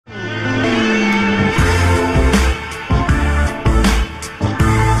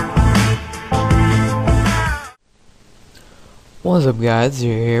What's up, guys?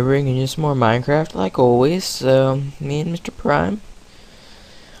 You're here bringing you some more Minecraft like always. So me and Mr. Prime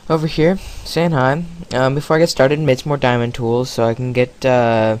over here saying hi. Before I get started, made some more diamond tools so I can get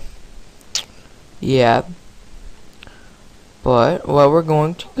yeah. But what we're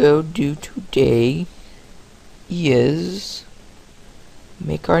going to go do today is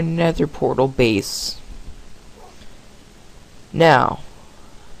make our Nether portal base. Now,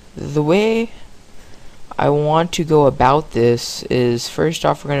 the way I want to go about this is, first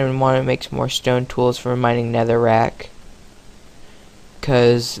off, we're going to want to make some more stone tools for mining netherrack,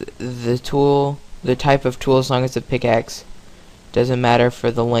 because the type of tool, as long as it's a pickaxe, doesn't matter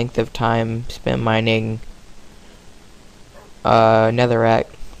for the length of time spent mining netherrack.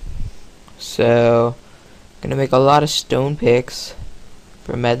 So I'm gonna make a lot of stone picks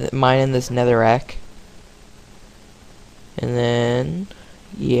for mining this netherrack, and then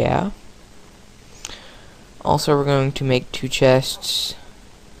yeah. Also, we're going to make 2 chests.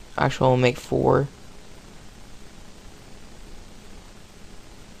 Actually, we'll make 4.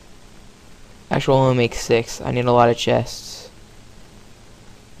 Actually, we'll only make 6. I need a lot of chests.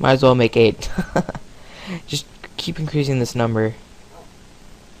 Might as well make 8. Just keep increasing this number.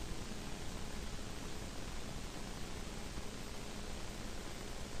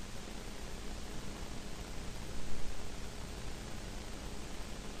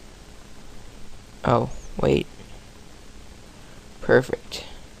 Oh, wait. Perfect.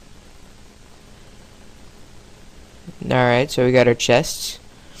 Alright, so we got our chests.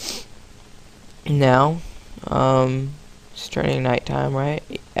 Now, it's turning nighttime, right?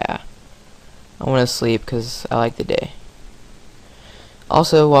 Yeah. I want to sleep because I like the day.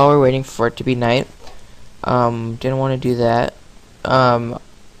 Also, while we're waiting for it to be night, didn't want to do that.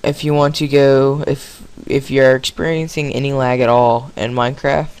 If you want to go, if you're experiencing any lag at all in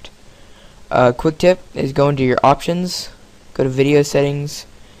Minecraft, quick tip is go into your options, go to video settings,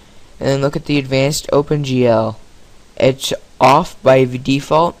 and then look at the advanced OpenGL. It's off by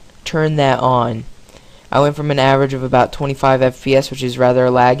default. Turn that on. I went from an average of about 25 FPS, which is rather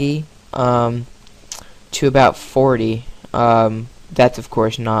laggy, to about 40. That's of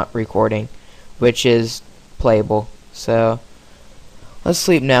course not recording, which is playable. So let's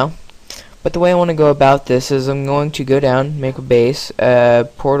sleep now. But the way I want to go about this is I'm going to go down, make a base,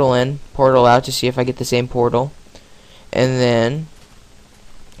 portal in, portal out to see if I get the same portal, and then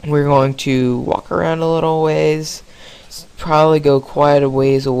we're going to walk around a little ways, probably go quite a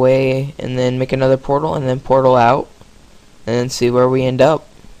ways away, and then make another portal, and then portal out, and then see where we end up.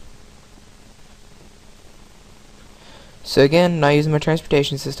 So again, not using my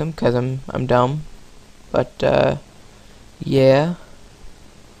transportation system because I'm dumb, but yeah.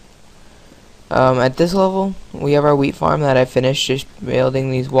 At this level, we have our wheat farm that I finished, just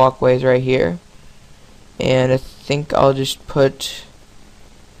building these walkways right here. And I think I'll just put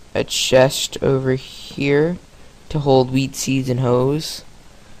a chest over here to hold wheat seeds and hoes.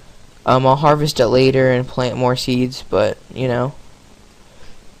 I'll harvest it later and plant more seeds, but, you know.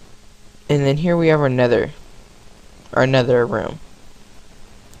 And then here we have our nether room.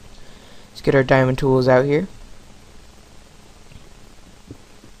 Let's get our diamond tools out here.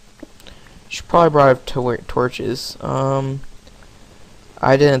 Should probably brought up torches. I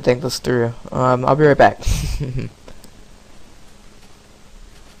didn't think this through. I'll be right back.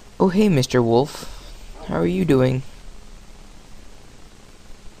 Oh, hey, Mr. Wolf. How are you doing?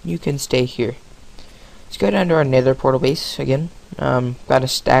 You can stay here. Let's go down to our nether portal base again. Got a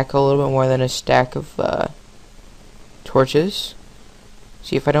stack, a little bit more than a stack of torches.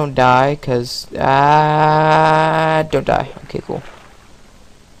 See if I don't die, cause don't die. Okay, cool.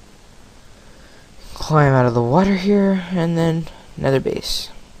 Climb out of the water here, and then nether base.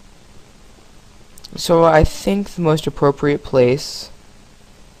 So I think the most appropriate place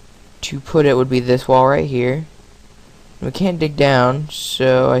to put it would be this wall right here. We can't dig down,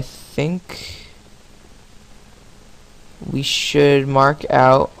 so I think we should mark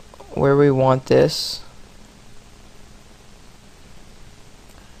out where we want this.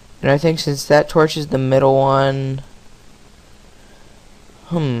 And I think since that torch is the middle one,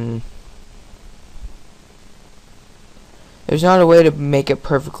 there's not a way to make it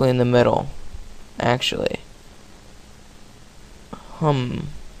perfectly in the middle, actually.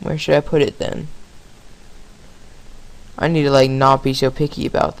 Where should I put it then? I need to, like, not be so picky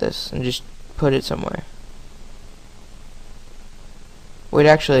about this and just put it somewhere. Wait,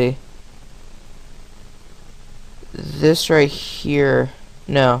 actually, this right here,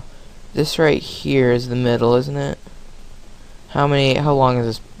 no, this right here is the middle, isn't it? How long is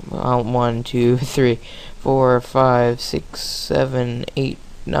this? 1, 2, 3, 4, 5, 6, 7, 8,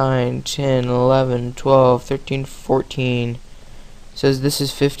 9, 10, 11, 12, 13, 14. says this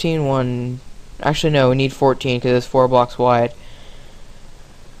is 15, 1. Actually, no, we need 14 because it's 4 blocks wide.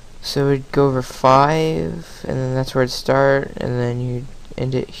 So we'd go over 5, and then that's where it'd start, and then you'd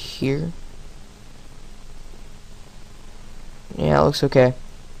end it here. Yeah, it looks okay.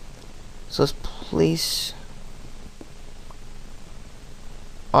 So let's place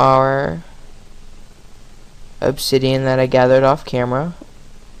our obsidian that I gathered off camera.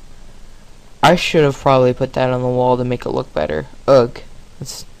 I should have probably put that on the wall to make it look better. Ugh.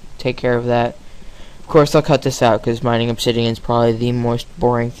 Let's take care of that. Of course, I'll cut this out because mining obsidian is probably the most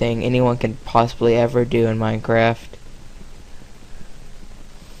boring thing anyone can possibly ever do in Minecraft.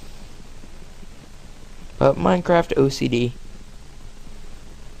 But Minecraft OCD.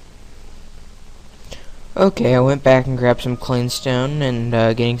 Okay, I went back and grabbed some clean stone and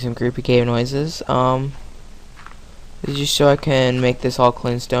getting some creepy cave noises. This is just so I can make this all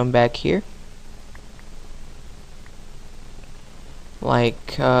clean stone back here.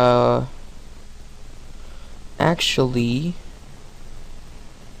 Like, actually,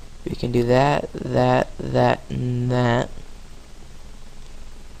 we can do that, that, and that.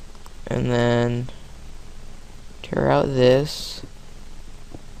 And then tear out this.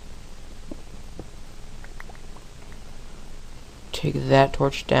 Take that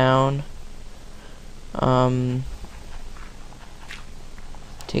torch down.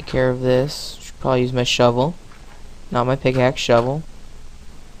 Take care of this. Should probably use my shovel. Not my pickaxe, shovel.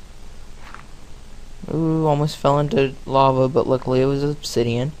 Ooh, almost fell into lava, but luckily it was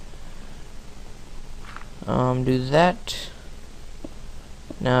obsidian. Do that.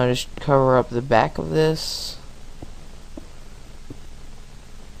 Now just cover up the back of this.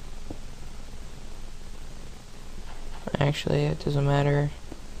 Actually, it doesn't matter.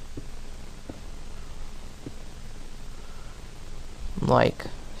 Like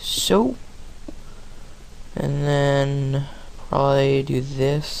so. And then probably do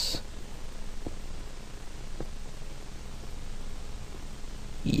this.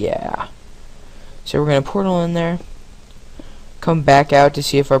 Yeah. So we're gonna portal in there. Come back out to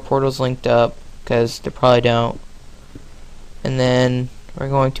see if our portal's linked up, because they probably don't. And then we're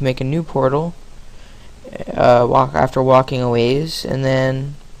going to make a new portal. After walking a ways, and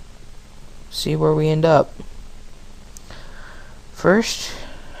then see where we end up. First,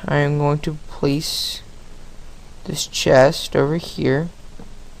 I am going to place this chest over here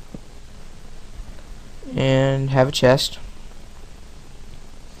and have a chest.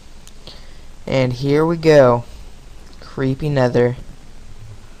 And here we go. Creepy Nether.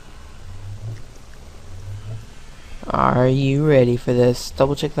 Are you ready for this?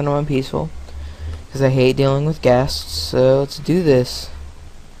 Double check that I'm peaceful, because I hate dealing with ghasts, so let's do this.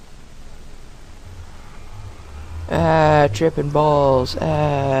 Ah, tripping balls.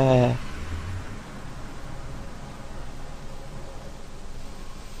 Ah.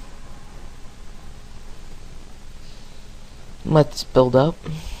 Let's build up.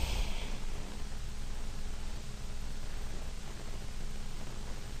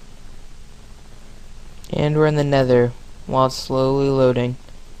 And we're in the Nether while it's slowly loading.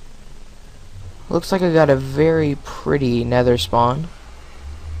 Looks like I got a very pretty Nether spawn,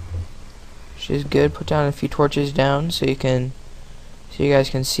 which is good. Put down a few torches down so you guys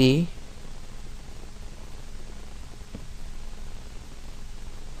can see.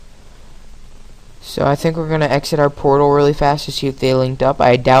 So I think we're gonna exit our portal really fast to see if they linked up.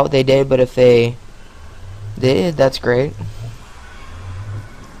 I doubt they did, but if they did, that's great.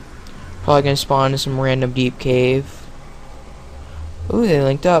 Probably gonna spawn in some random deep cave. Ooh, they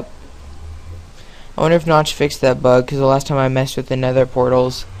linked up. I wonder if Notch fixed that bug, because the last time I messed with the Nether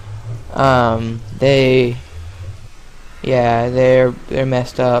portals, they're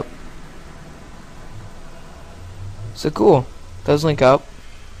messed up. So cool. Those link up.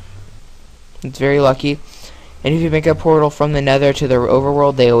 It's very lucky. And if you make a portal from the Nether to the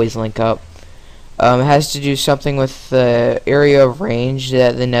overworld, they always link up. It has to do something with the area of range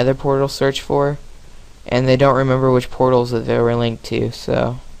that the Nether portal search for, and they don't remember which portals that they were linked to.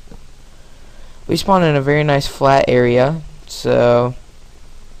 So we spawn in a very nice flat area. So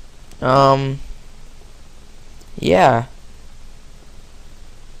yeah,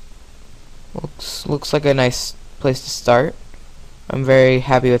 looks like a nice place to start. I'm very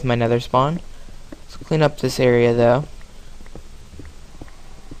happy with my Nether spawn. Let's clean up this area though.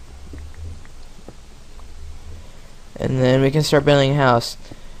 And then we can start building a house.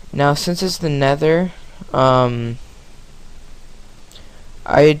 Now, since it's the Nether, I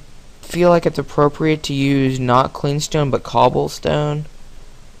feel like it's appropriate to use not clean stone but cobblestone.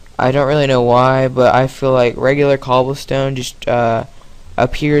 I don't really know why, but I feel like regular cobblestone just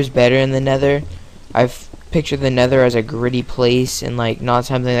appears better in the Nether. picture the Nether as a gritty place and like not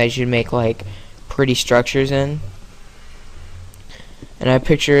something that you should make like pretty structures in. And I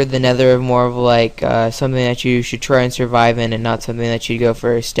picture the Nether more of like something that you should try and survive in, and not something that you'd go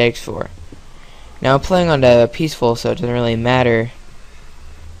for stakes for. Now I'm playing on peaceful, so it doesn't really matter.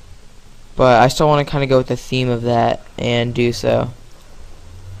 But I still want to kind of go with the theme of that and do so.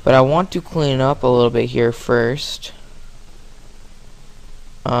 But I want to clean up a little bit here first.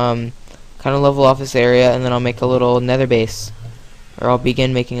 Kind of level off this area, and then I'll make a little Nether base, or I'll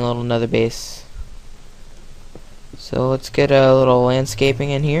begin making a little Nether base. So let's get a little landscaping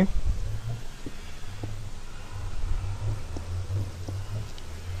in here.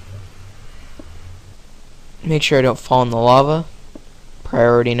 Make sure I don't fall in the lava.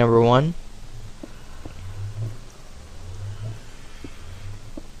 Priority number 1.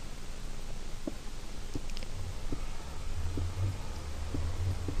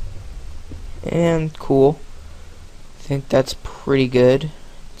 And cool. I think that's pretty good.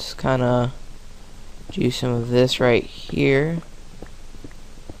 Just kind of do some of this right here.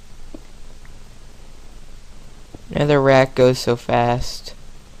 Nether rack goes so fast.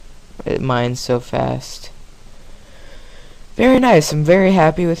 It mines so fast. Very nice. I'm very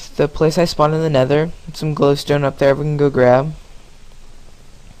happy with the place I spawned in the Nether. Some glowstone up there we can go grab.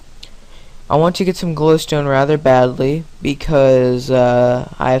 I want to get some glowstone rather badly because I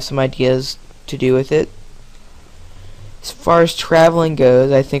have some ideas to do with it. As far as traveling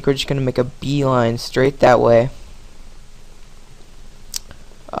goes, I think we're just gonna make a beeline straight that way.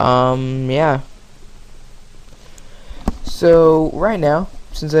 Yeah. So right now,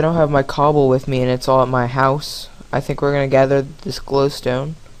 since I don't have my cobble with me and it's all at my house, I think we're gonna gather this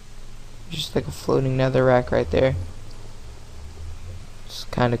glowstone. Just like a floating nether rack right there. It's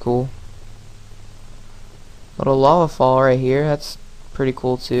kinda cool. Little lava fall right here, that's pretty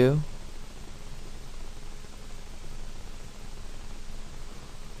cool too.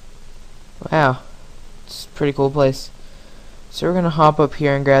 Wow, it's a pretty cool place. So we're gonna hop up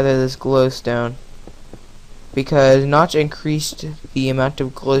here and gather this glowstone, because Notch increased the amount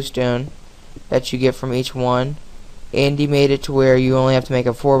of glowstone that you get from each one, and he made it to where you only have to make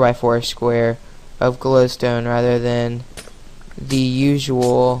a 4x4 square of glowstone rather than the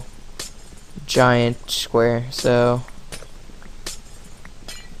usual giant square. So,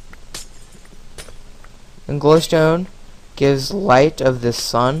 and glowstone gives light of the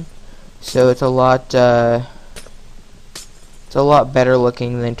sun, so it's a lot better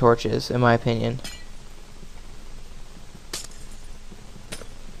looking than torches, in my opinion.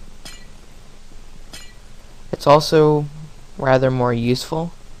 It's also rather more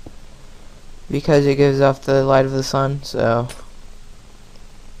useful because it gives off the light of the sun. So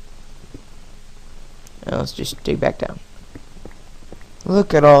now let's just dig back down.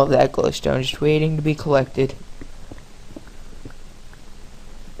 Look at all of that glowstone just waiting to be collected.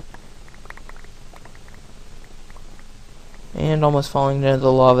 And almost falling into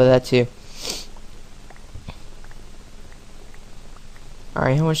the lava, that too.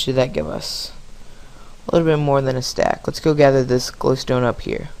 Alright, how much did that give us? A little bit more than a stack. Let's go gather this glowstone up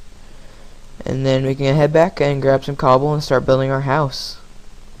here. And then we can head back and grab some cobble and start building our house.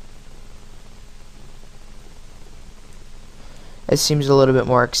 It seems a little bit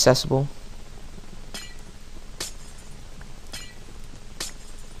more accessible.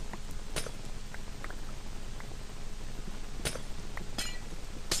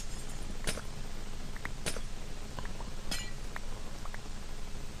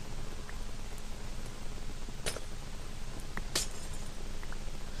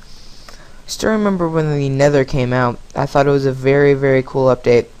 Still remember when the Nether came out, I thought it was a very, very cool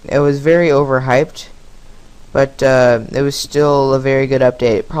update. It was very overhyped, but it was still a very good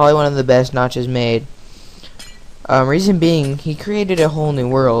update. Probably one of the best Notch made. Reason being, he created a whole new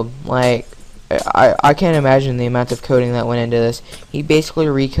world. Like, I can't imagine the amount of coding that went into this. He basically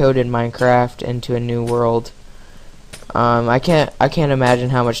recoded Minecraft into a new world. I can't imagine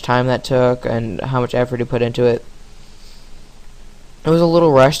how much time that took and how much effort he put into it. It was a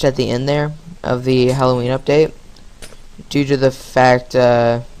little rushed at the end there of the Halloween update due to the fact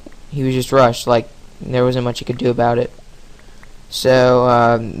he was just rushed. Like, there wasn't much he could do about it.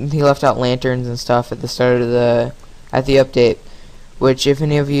 So he left out lanterns and stuff at the start of the update, which if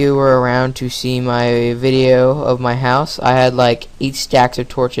any of you were around to see my video of my house, I had like 8 stacks of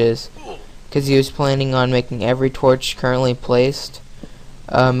torches because he was planning on making every torch currently placed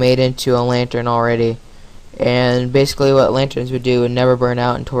made into a lantern already. And basically what lanterns would do would never burn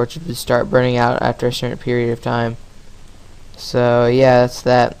out, and torches would start burning out after a certain period of time. So yeah, that's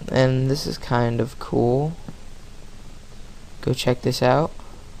that. And this is kind of cool. Go check this out.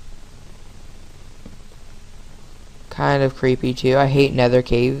 kind of creepy too. I hate nether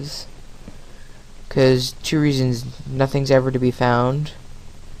caves. Because two reasons: nothing's ever to be found,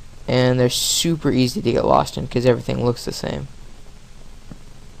 and they're super easy to get lost in because everything looks the same.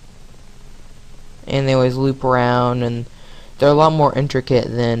 And they always loop around, and they're a lot more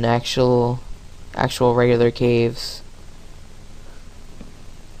intricate than actual regular caves.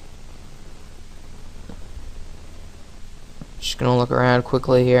 Just gonna look around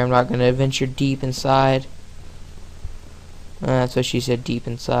quickly here. I'm not gonna venture deep inside. That's what she said, deep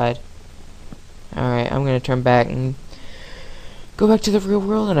inside. Alright, I'm gonna turn back and go back to the real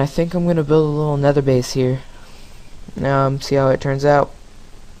world, and I think I'm gonna build a little nether base here. Now, see how it turns out.